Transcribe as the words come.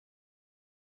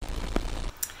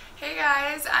Hey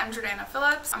guys, I'm Jourdana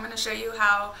Phillips. I'm going to show you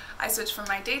how I switch from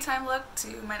my daytime look to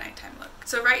my nighttime look.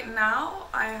 So right now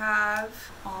I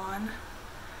have on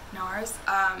NARS,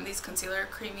 these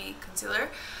creamy concealer.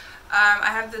 I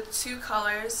have the two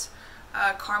colors,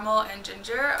 caramel and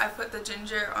ginger. I put the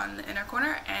ginger on the inner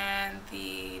corner and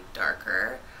the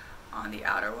darker on the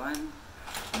outer one.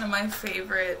 One of my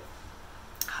favorite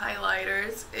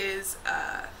highlighters is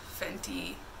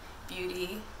Fenty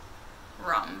Beauty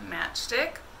Rum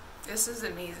Matchstick. This is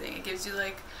amazing. It gives you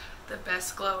like the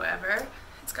best glow ever.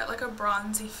 It's got like a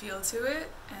bronzy feel to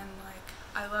it, and like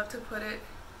I love to put it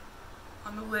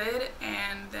on the lid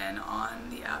and then on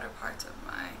the outer parts of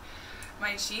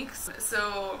my cheeks.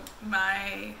 So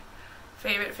my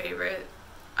favorite,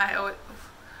 I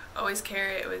always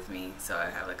carry it with me, so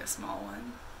I have like a small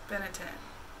one. Benetton,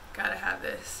 gotta have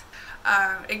this.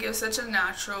 It gives such a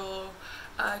natural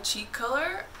cheek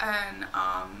color and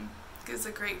gives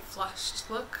a great flushed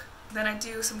look. Then I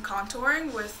do some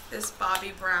contouring with this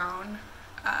Bobbi Brown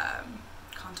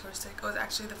contour stick. It was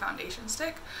actually the foundation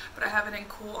stick, but I have it in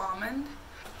Cool Almond.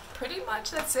 Pretty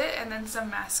much that's it, and then some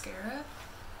mascara.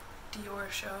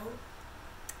 Dior Show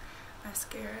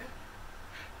mascara.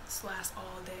 This lasts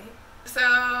all day. So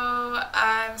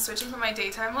I'm switching from my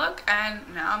daytime look, and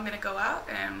now I'm gonna go out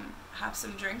and have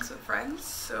some drinks with friends.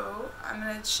 So I'm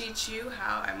gonna teach you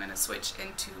how I'm gonna switch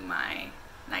into my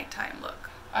nighttime look.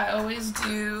 I always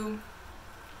do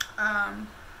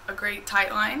a great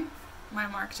tight line, my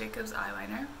Marc Jacobs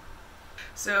eyeliner.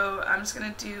 So I'm just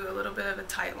gonna do a little bit of a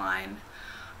tight line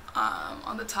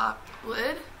on the top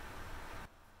lid.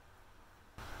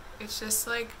 It's just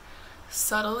like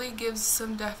subtly gives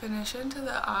some definition to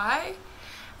the eye,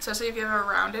 especially if you have a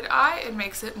rounded eye. It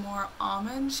makes it more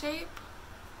almond shape.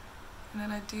 And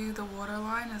then I do the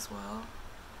waterline as well.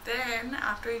 Then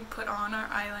after we put on our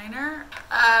eyeliner,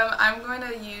 I'm going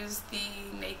to use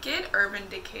the Naked Urban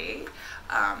Decay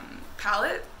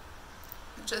palette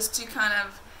just to kind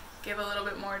of give a little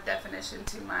bit more definition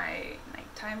to my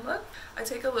nighttime look. I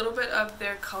take a little bit of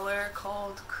their color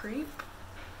called Creep.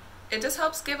 It just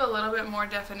helps give a little bit more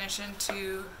definition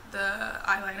to the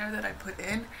eyeliner that I put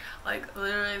in, like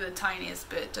literally the tiniest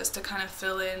bit, just to kind of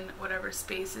fill in whatever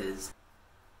spaces.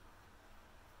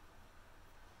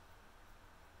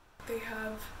 They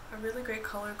have a really great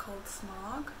color called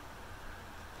Smog.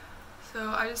 So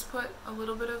I just put a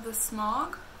little bit of the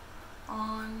Smog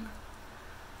on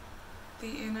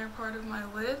the inner part of my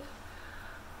lid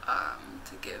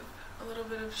to give a little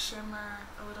bit of shimmer,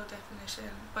 a little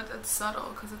definition, but it's subtle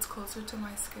because it's closer to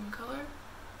my skin color.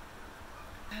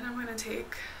 Then I'm going to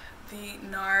take the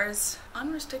NARS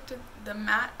Unrestricted, the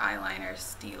matte eyeliner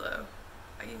Stilo.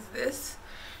 I use this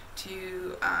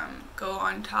to go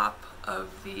on top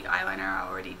of the eyeliner I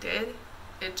already did.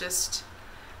 It just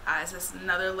adds this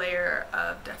another layer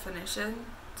of definition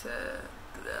to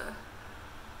the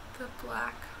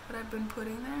black that I've been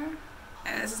putting there.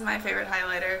 And this is my favorite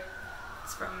highlighter.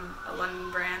 It's from a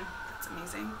London brand. That's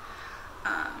amazing.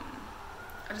 I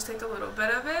just take a little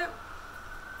bit of it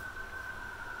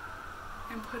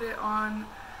and put it on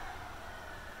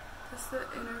just the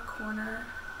inner corner.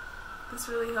 This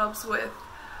really helps with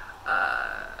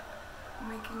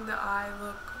making the eye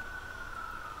look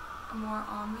a more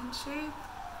almond shape.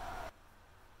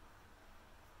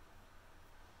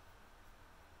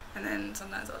 And then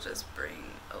sometimes I'll just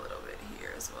bring a little bit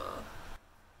here as well.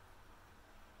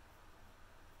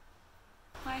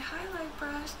 My highlight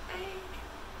brush, hey!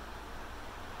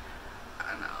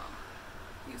 I don't know,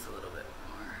 use a little bit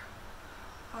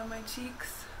more on my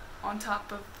cheeks. On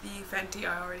top of the Fenty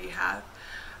I already have,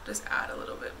 just add a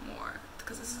little bit more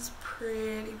because this is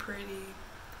pretty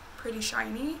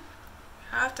shiny. You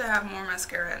have to have more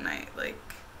mascara at night, like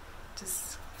you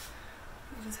just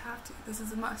have to. This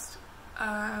is a must.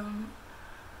 I'm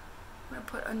gonna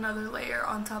put another layer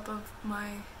on top of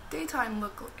my daytime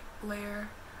look layer.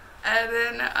 And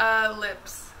then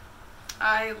lips.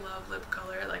 I love lip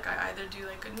color. Like I either do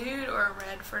like a nude or a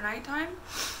red for nighttime.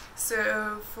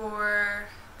 So for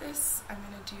this, I'm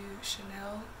gonna do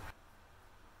Chanel.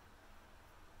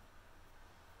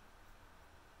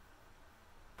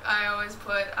 I always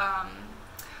put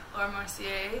Laura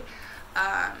Mercier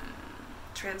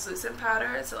translucent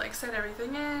powder to like set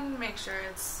everything in, make sure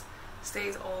it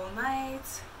stays all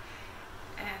night,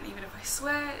 and even if I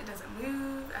sweat, it doesn't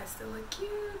move, I still look cute.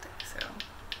 So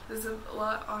there's a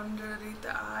lot underneath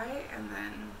the eye, and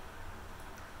then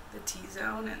the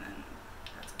T-zone, and then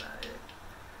that's about it.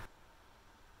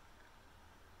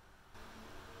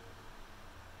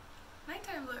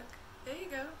 Nighttime look. There you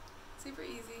go. Super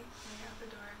easy. Getting out the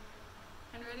door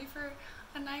and ready for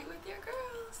a night with your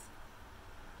girls.